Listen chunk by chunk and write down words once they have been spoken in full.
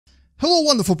Hello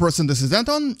wonderful person, this is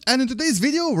Anton, and in today's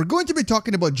video we're going to be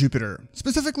talking about Jupiter.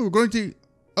 Specifically we're going to...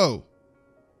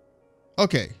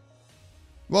 Okay.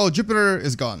 Well, Jupiter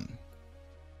is gone.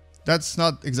 That's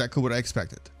not exactly what I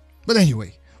expected. But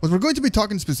anyway, what we're going to be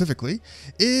talking specifically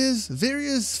is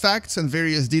various facts and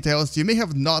various details you may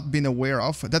have not been aware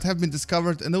of that have been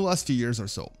discovered in the last few years or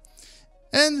so.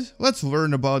 And let's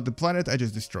learn about the planet I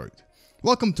just destroyed.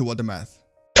 Welcome to What the Math.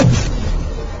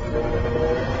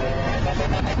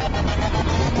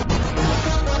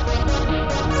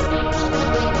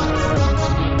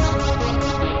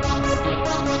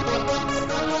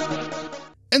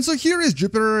 And so here is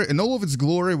Jupiter in all of its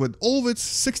glory with all of its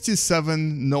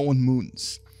 67 known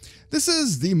moons. This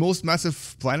is the most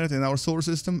massive planet in our solar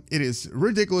system. It is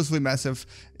ridiculously massive.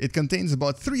 It contains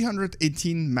about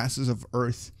 318 masses of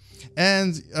Earth.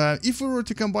 And if we were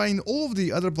to combine all of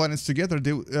the other planets together,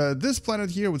 this planet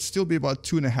here would still be about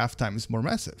 2.5 times more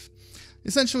massive.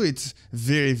 Essentially, it's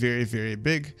very, very, very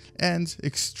big and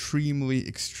extremely,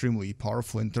 extremely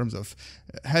powerful in terms of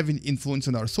having influence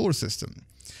on our solar system.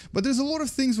 But there's a lot of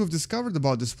things we've discovered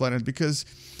about this planet because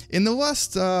in the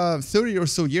last 30 or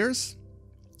so years,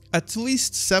 at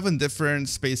least 7 different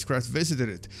spacecraft visited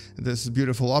it, this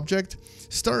beautiful object,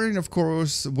 starting of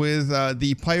course with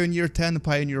the Pioneer 10,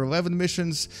 Pioneer 11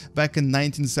 missions back in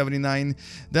 1979.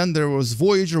 Then there was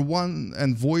Voyager 1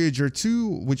 and Voyager 2,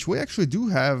 which we actually do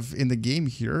have in the game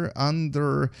here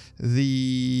under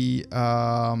the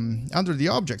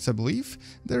objects, I believe.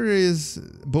 There is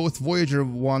both Voyager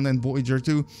 1 and Voyager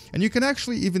 2, and you can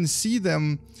actually even see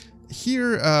them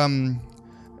here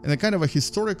in a kind of a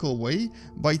historical way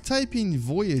by typing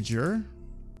Voyager,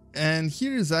 and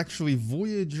here is actually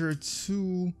Voyager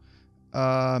 2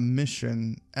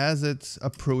 mission as it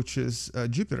approaches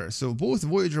Jupiter. So both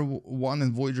Voyager 1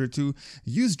 and Voyager 2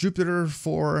 use Jupiter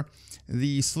for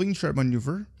the slingshot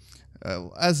maneuver,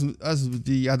 as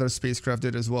the other spacecraft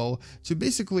did as well, to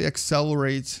basically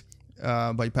accelerate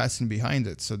by passing behind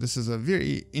it. So this is a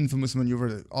very infamous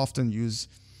maneuver that often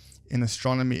used in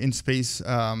astronomy, in space,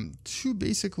 to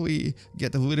basically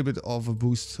get a little bit of a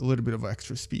boost, a little bit of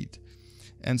extra speed.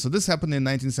 And so this happened in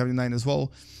 1979 as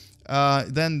well.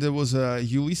 Then there was a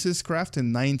Ulysses craft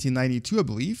in 1992, I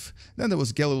believe. Then there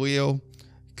was Galileo,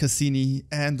 Cassini,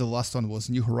 and the last one was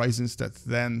New Horizons that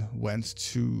then went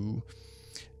to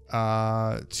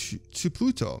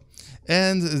Pluto.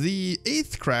 And the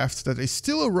 8th craft that is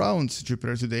still around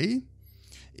Jupiter today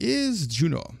is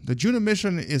Juno. The Juno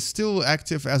mission is still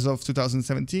active as of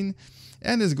 2017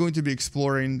 and is going to be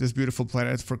exploring this beautiful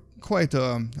planet for quite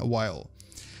a while.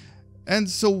 And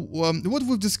so what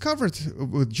we've discovered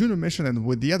with Juno mission and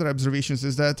with the other observations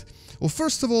is that, well,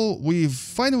 first of all, we've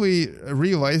finally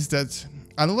realized that,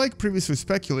 unlike previously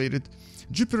speculated,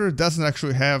 Jupiter doesn't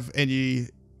actually have any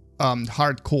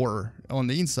hard core on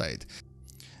the inside.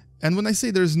 And when I say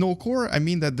there's no core, I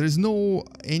mean that there's no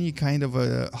any kind of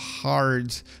a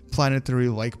hard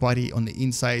planetary-like body on the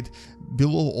inside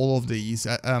below all of these,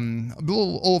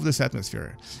 below all of this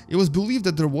atmosphere. It was believed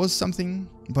that there was something,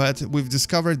 but we've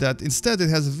discovered that instead it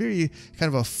has a very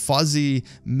kind of a fuzzy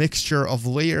mixture of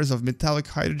layers of metallic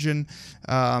hydrogen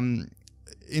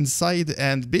inside,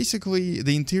 and basically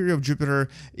the interior of Jupiter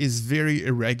is very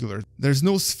irregular. There's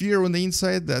no sphere on the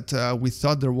inside that we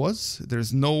thought there was.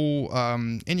 There's no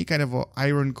any kind of a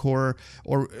iron core,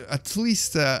 or at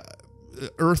least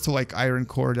Earth-like iron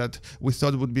core that we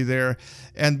thought would be there.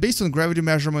 And based on gravity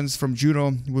measurements from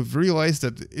Juno, we've realized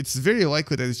that it's very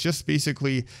likely that it's just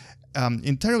basically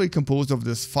entirely composed of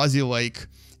this fuzzy-like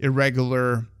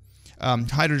irregular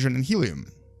hydrogen and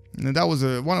helium. And that was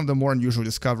one of the more unusual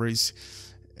discoveries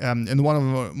and one of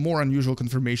the more unusual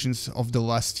confirmations of the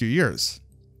last few years.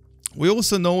 We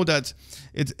also know that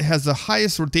it has the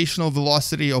highest rotational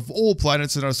velocity of all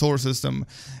planets in our solar system.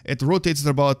 It rotates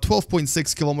at about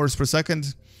 12.6 kilometers per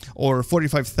second, or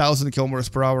 45,000 kilometers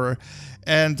per hour,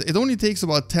 and it only takes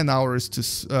about 10 hours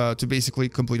to basically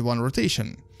complete one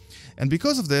rotation. And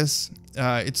because of this,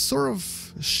 it's sort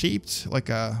of shaped like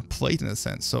a plate in a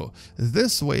sense. So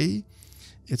this way,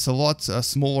 it's a lot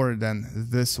smaller than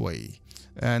this way.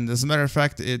 And as a matter of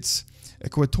fact, its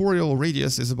equatorial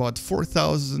radius is about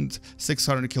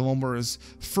 4,600 kilometers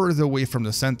further away from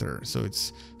the center. So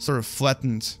it's sort of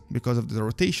flattened because of the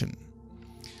rotation.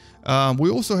 We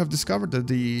also have discovered that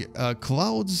the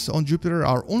clouds on Jupiter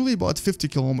are only about 50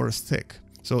 kilometers thick.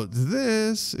 So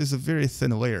this is a very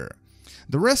thin layer.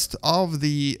 The rest of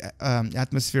the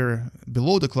atmosphere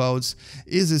below the clouds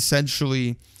is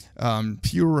essentially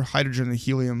pure hydrogen and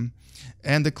helium.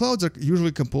 And the clouds are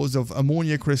usually composed of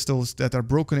ammonia crystals that are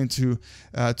broken into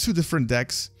 2 different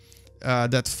decks.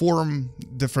 that form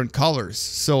different colors.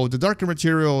 So the darker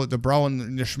material, the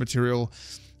brownish material,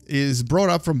 is brought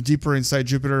up from deeper inside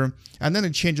Jupiter, and then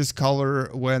it changes color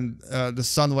when the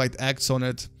sunlight acts on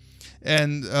it.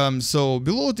 And so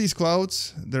below these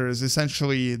clouds, there is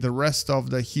essentially the rest of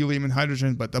the helium and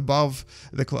hydrogen, but above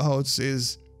the clouds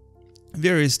is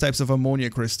various types of ammonia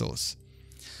crystals.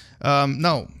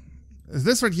 Now,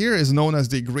 this right here is known as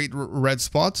the Great Red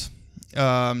Spot.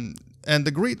 And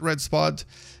the Great Red Spot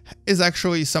is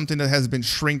actually something that has been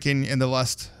shrinking in the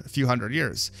last few hundred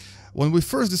years. When we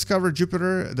first discovered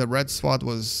Jupiter, the red spot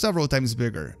was several times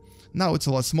bigger. Now it's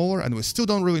a lot smaller, and we still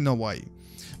don't really know why.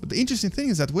 But the interesting thing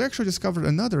is that we actually discovered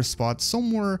another spot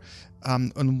somewhere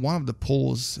on one of the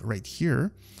poles right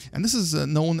here. And this is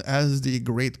known as the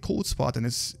Great Cold Spot, and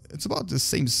it's about the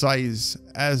same size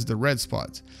as the red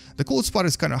spot. The cold spot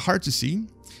is kind of hard to see.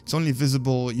 It's only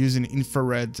visible using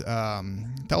infrared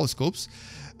telescopes,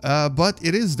 but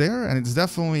it is there, and it's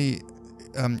definitely,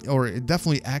 it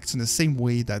definitely acts in the same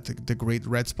way that the Great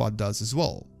Red Spot does as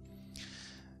well.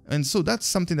 And so that's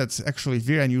something that's actually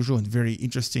very unusual and very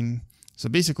interesting. So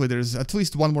basically, there's at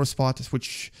least one more spot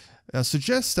which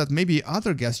suggests that maybe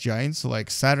other gas giants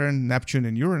like Saturn, Neptune,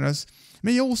 and Uranus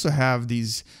may also have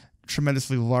these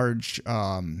tremendously large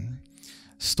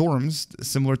storms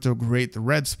similar to a Great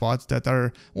Red Spot that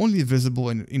are only visible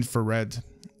in infrared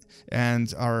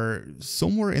and are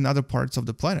somewhere in other parts of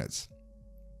the planet.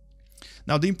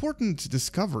 Now, the important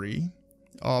discovery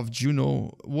of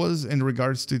Juno was in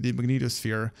regards to the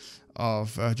magnetosphere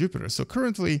of Jupiter. So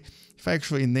currently, if I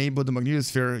actually enable the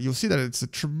magnetosphere, you'll see that it's a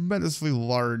tremendously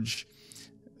large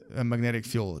magnetic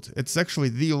field. It's actually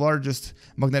the largest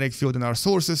magnetic field in our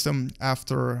solar system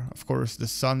after, of course, the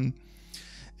Sun.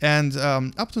 And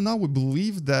up to now, we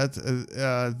believe that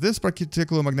this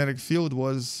particular magnetic field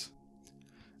was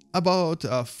about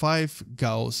 5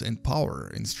 Gauss in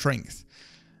power, in strength.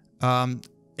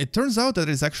 It turns out that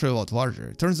it's actually a lot larger.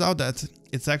 It turns out that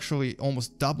it's actually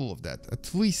almost double of that,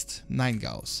 at least 9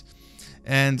 Gauss.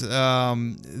 And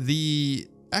the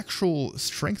actual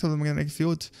strength of the magnetic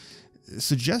field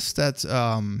suggests that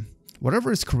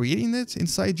whatever is creating it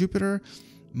inside Jupiter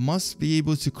must be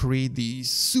able to create these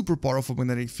super powerful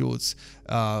magnetic fields,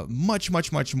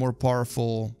 much more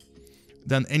powerful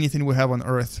than anything we have on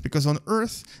Earth. Because on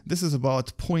Earth, this is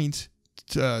about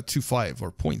 0.25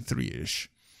 or 0.3-ish.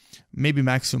 Maybe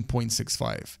maximum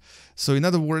 0.65. So in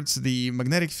other words, the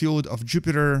magnetic field of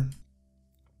Jupiter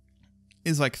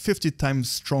is like 50 times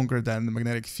stronger than the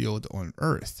magnetic field on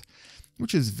Earth,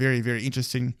 which is very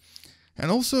interesting,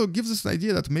 and also gives us an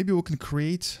idea that maybe we can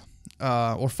create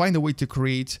or find a way to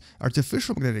create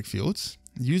artificial magnetic fields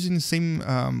using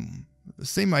the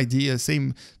same idea,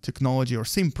 same technology, or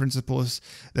same principles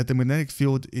that the magnetic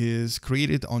field is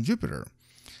created on Jupiter.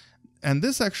 And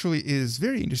this actually is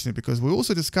very interesting because we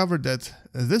also discovered that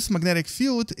this magnetic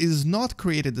field is not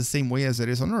created the same way as it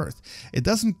is on Earth. It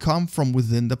doesn't come from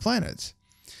within the planet.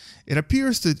 It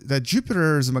appears that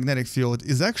Jupiter's magnetic field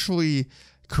is actually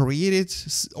created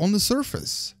on the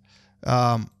surface.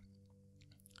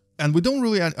 And we don't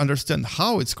really understand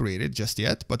how it's created just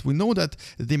yet, but we know that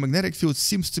the magnetic field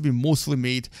seems to be mostly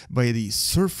made by the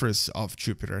surface of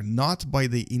Jupiter, not by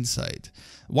the inside.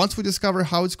 Once we discover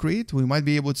how it's created, we might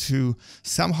be able to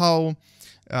somehow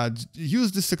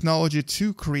use this technology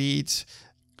to create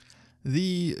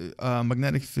the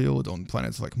magnetic field on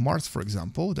planets like Mars, for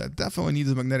example, that definitely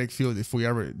needs a magnetic field if we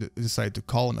ever decide to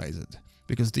colonize it,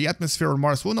 because the atmosphere on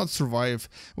Mars will not survive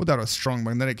without a strong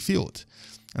magnetic field.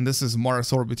 And this is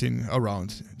Mars orbiting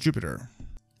around Jupiter.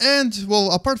 And,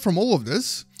 well, apart from all of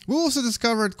this, we also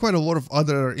discovered quite a lot of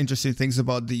other interesting things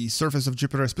about the surface of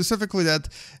Jupiter, specifically that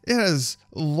it has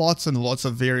lots and lots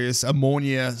of various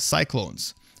ammonia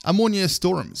cyclones, ammonia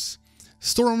storms.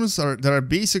 Storms that are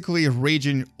basically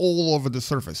raging all over the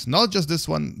surface. Not just this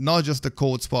one, not just the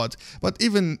cold spot, but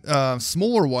even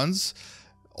smaller ones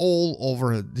all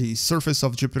over the surface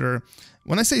of Jupiter.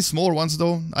 When I say smaller ones,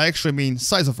 though, I actually mean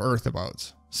size of Earth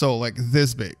about. So like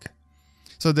this big.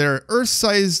 So they're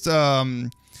Earth-sized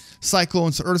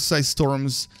cyclones, Earth-sized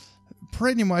storms,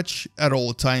 pretty much at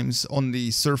all times on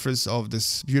the surface of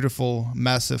this beautiful,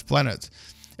 massive planet.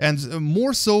 And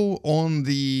more so on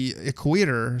the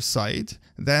equator side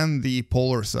than the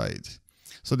polar side.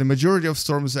 So the majority of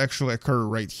storms actually occur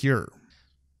right here.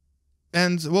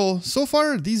 And, well, so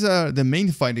far, these are the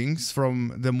main findings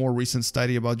from the more recent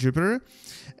study about Jupiter.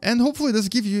 And hopefully this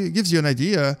gives you an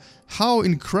idea how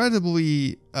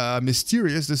incredibly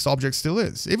mysterious this object still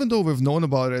is. Even though we've known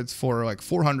about it for like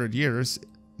 400 years,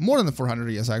 more than 400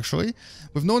 years actually,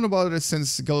 we've known about it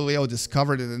since Galileo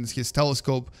discovered it in his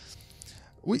telescope.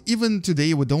 Even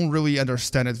today, we don't really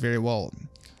understand it very well.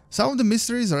 Some of the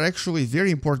mysteries are actually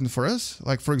very important for us.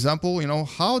 Like, for example,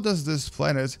 how does this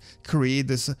planet create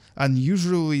this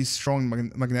unusually strong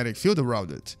magnetic field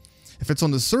around it? If it's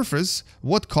on the surface,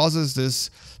 what causes this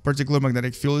particular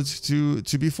magnetic field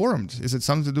to be formed? Is it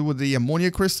something to do with the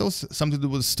ammonia crystals, something to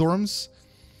do with storms?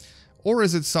 Or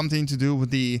is it something to do with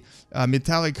the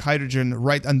metallic hydrogen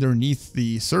right underneath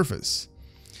the surface?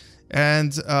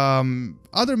 And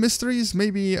other mysteries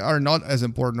maybe are not as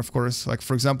important, of course. Like,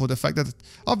 for example, the fact that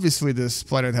obviously this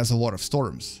planet has a lot of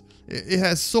storms. It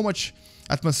has so much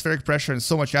atmospheric pressure and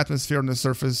so much atmosphere on the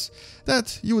surface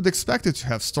that you would expect it to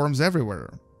have storms everywhere.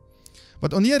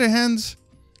 But on the other hand,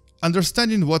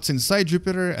 understanding what's inside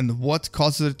Jupiter and what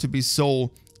causes it to be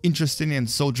so interesting and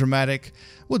so dramatic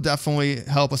would definitely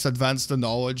help us advance the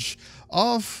knowledge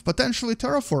of potentially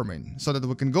terraforming, so that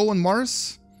we can go on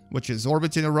Mars, which is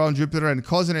orbiting around Jupiter and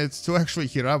causing it to actually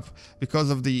heat up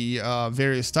because of the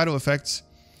various tidal effects,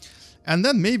 and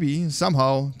then maybe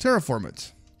somehow terraform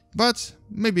it. But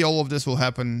maybe all of this will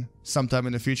happen sometime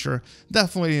in the future,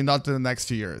 definitely not in the next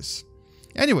few years.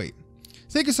 Anyway,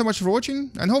 thank you so much for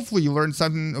watching, and hopefully you learned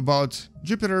something about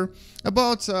Jupiter,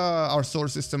 about our solar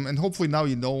system, and hopefully now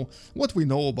you know what we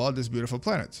know about this beautiful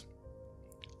planet.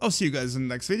 I'll see you guys in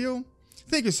the next video.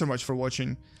 Thank you so much for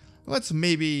watching. Let's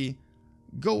maybe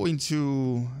go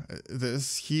into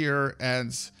this here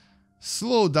and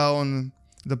slow down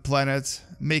the planet,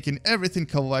 making everything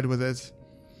collide with it,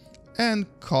 and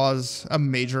cause a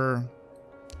major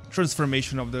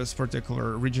transformation of this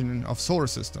particular region of solar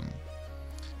system.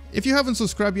 If you haven't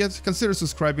subscribed yet, consider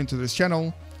subscribing to this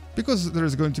channel, because there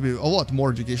is going to be a lot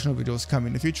more educational videos coming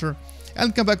in the future,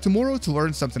 and come back tomorrow to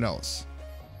learn something else.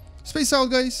 Space out,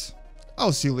 guys.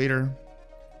 I'll see you later.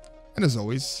 And as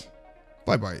always,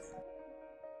 bye bye.